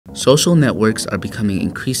Social networks are becoming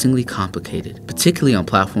increasingly complicated, particularly on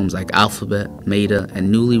platforms like Alphabet, Meta,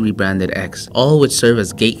 and newly rebranded X, all which serve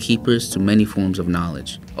as gatekeepers to many forms of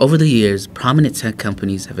knowledge. Over the years, prominent tech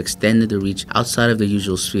companies have extended their reach outside of their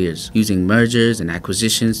usual spheres, using mergers and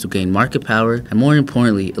acquisitions to gain market power and, more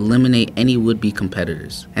importantly, eliminate any would-be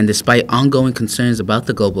competitors. And despite ongoing concerns about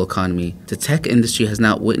the global economy, the tech industry has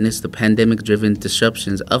not witnessed the pandemic-driven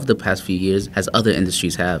disruptions of the past few years as other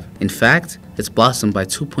industries have. In fact, it's blossomed by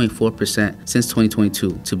 2.4% since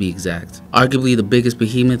 2022, to be exact. Arguably, the biggest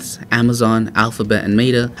behemoths, Amazon, Alphabet, and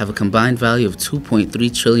Meta, have a combined value of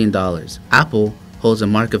 $2.3 trillion. Apple holds a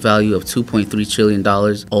market value of $2.3 trillion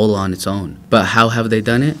all on its own. But how have they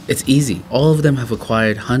done it? It's easy. All of them have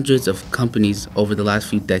acquired hundreds of companies over the last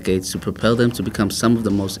few decades to propel them to become some of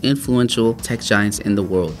the most influential tech giants in the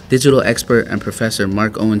world. Digital expert and professor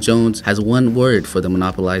Mark Owen Jones has one word for the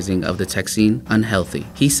monopolizing of the tech scene: unhealthy.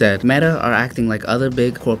 He said, "Meta are acting like other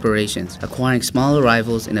big corporations, acquiring smaller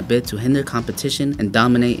rivals in a bid to hinder competition and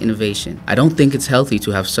dominate innovation. I don't think it's healthy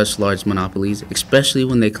to have such large monopolies, especially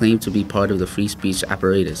when they claim to be part of the free speech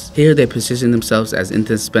apparatus. Here they position themselves as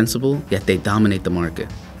indispensable, yet they dominate the market."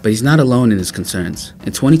 But he's not alone in his concerns.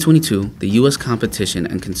 In 2022, the U.S. Competition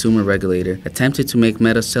and Consumer Regulator attempted to make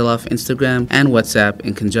Meta sell off Instagram and WhatsApp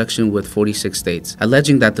in conjunction with 46 states,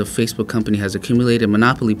 alleging that the Facebook company has accumulated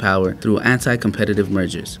monopoly power through anti-competitive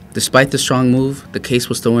mergers. Despite the strong move, the case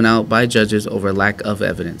was thrown out by judges over lack of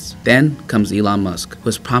evidence. Then comes Elon Musk, who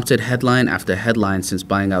has prompted headline after headline since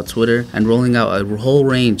buying out Twitter and rolling out a whole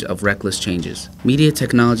range of reckless changes. Media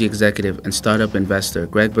technology executive and startup investor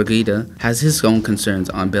Greg Brigida has his own concerns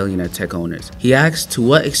on billionaire tech owners. He asks, to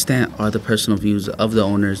what extent are the personal views of the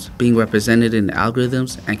owners being represented in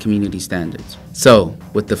algorithms and community standards? So,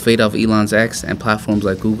 with the fate of Elon's X and platforms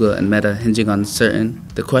like Google and Meta hinging on uncertain,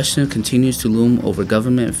 the question continues to loom over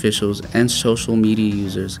government officials and social media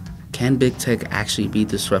users: can big tech actually be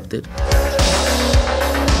disrupted?